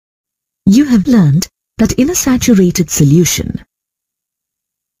You have learned that in a saturated solution,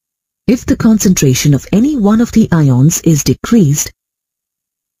 if the concentration of any one of the ions is decreased,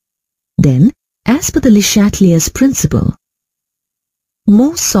 then, as per the Le Chatelier's principle,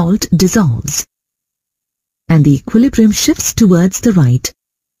 more salt dissolves and the equilibrium shifts towards the right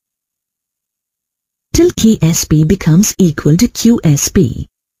till Ksp becomes equal to Qsp.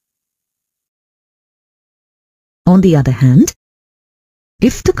 On the other hand,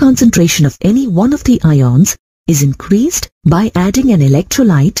 if the concentration of any one of the ions is increased by adding an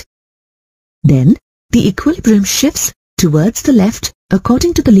electrolyte, then the equilibrium shifts towards the left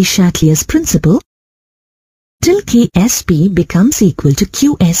according to the Le Chatelier's principle till Ksp becomes equal to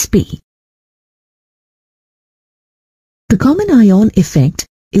Qsp. The common ion effect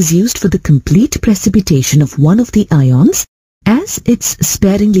is used for the complete precipitation of one of the ions as its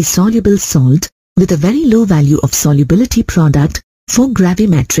sparingly soluble salt with a very low value of solubility product for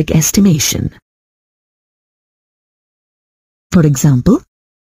gravimetric estimation. For example,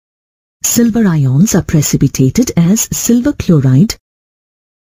 silver ions are precipitated as silver chloride,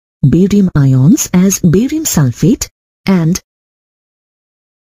 barium ions as barium sulfate, and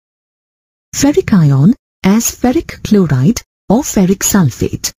ferric ion as ferric chloride or ferric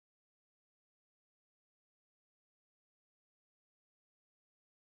sulfate.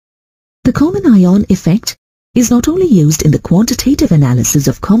 The common ion effect is not only used in the quantitative analysis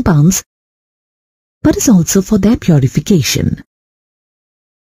of compounds, but is also for their purification.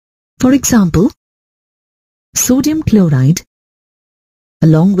 For example, sodium chloride,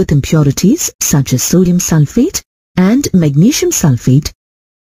 along with impurities such as sodium sulfate and magnesium sulfate,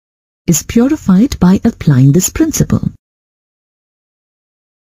 is purified by applying this principle.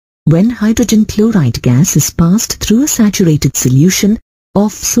 When hydrogen chloride gas is passed through a saturated solution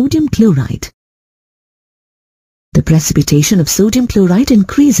of sodium chloride, the precipitation of sodium chloride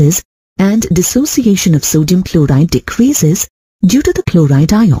increases and dissociation of sodium chloride decreases due to the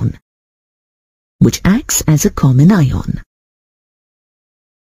chloride ion, which acts as a common ion.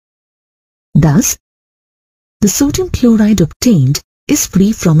 Thus, the sodium chloride obtained is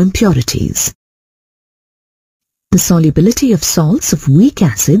free from impurities. The solubility of salts of weak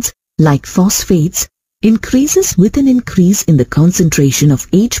acids, like phosphates, increases with an increase in the concentration of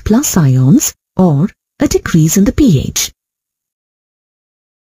H+ ions or a decrease in the pH.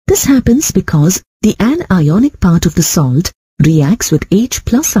 This happens because the anionic part of the salt reacts with H+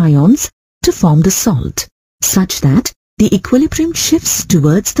 ions to form the salt, such that the equilibrium shifts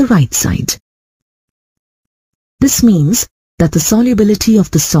towards the right side. This means that the solubility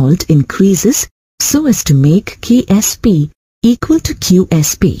of the salt increases so as to make Ksp equal to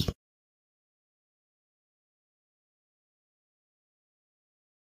Qsp.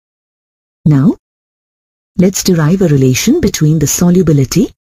 Now, let's derive a relation between the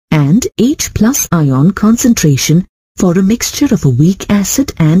solubility and H+ ion concentration for a mixture of a weak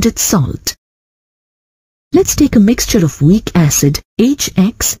acid and its salt. Let's take a mixture of weak acid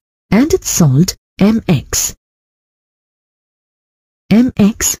HX and its salt MX.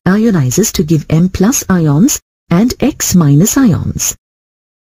 MX ionizes to give M+ ions and X- ions.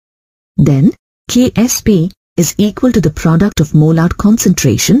 Then Ksp is equal to the product of molar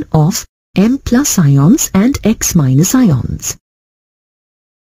concentration of M+ ions and X- ions.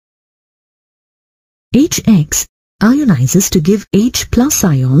 HX ionizes to give H+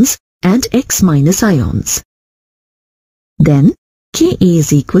 ions and X- ions. Then Ka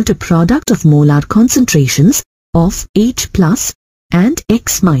is equal to product of molar concentrations of H+ and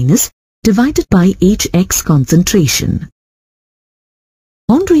X- divided by HX concentration.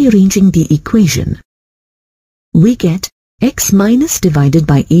 On rearranging the equation, we get X- divided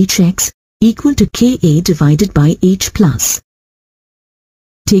by HX equal to Ka divided by H+.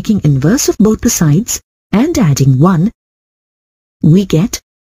 Taking inverse of both the sides and adding 1, we get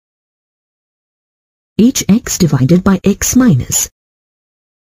Hx divided by X-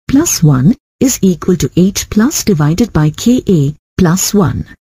 plus 1 is equal to H+ divided by Ka plus 1.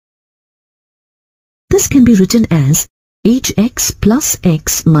 This can be written as Hx plus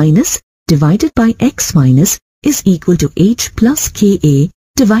X minus divided by X minus is equal to H plus Ka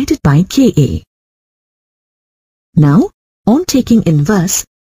divided by Ka. Now, on taking inverse,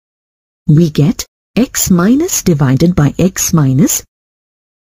 we get X minus divided by X minus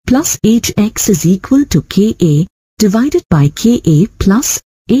plus Hx is equal to Ka divided by Ka plus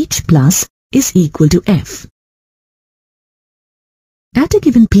H plus is equal to F. At a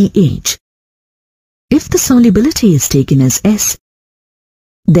given pH, if the solubility is taken as S,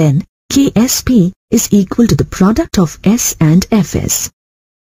 then Ksp is equal to the product of S and Fs.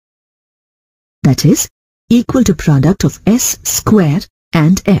 That is, equal to product of S square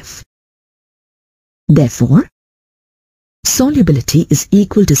and F. Therefore, solubility is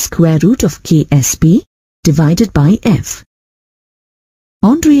equal to square root of Ksp divided by F.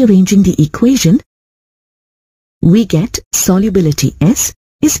 On rearranging the equation, we get solubility S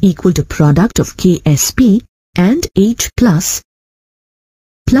is equal to product of Ksp and H plus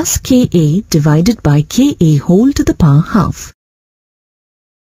Ka divided by Ka whole to the power half.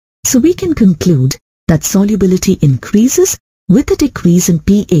 So we can conclude that solubility increases with a decrease in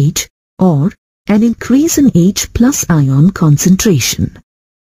pH or an increase in H plus ion concentration.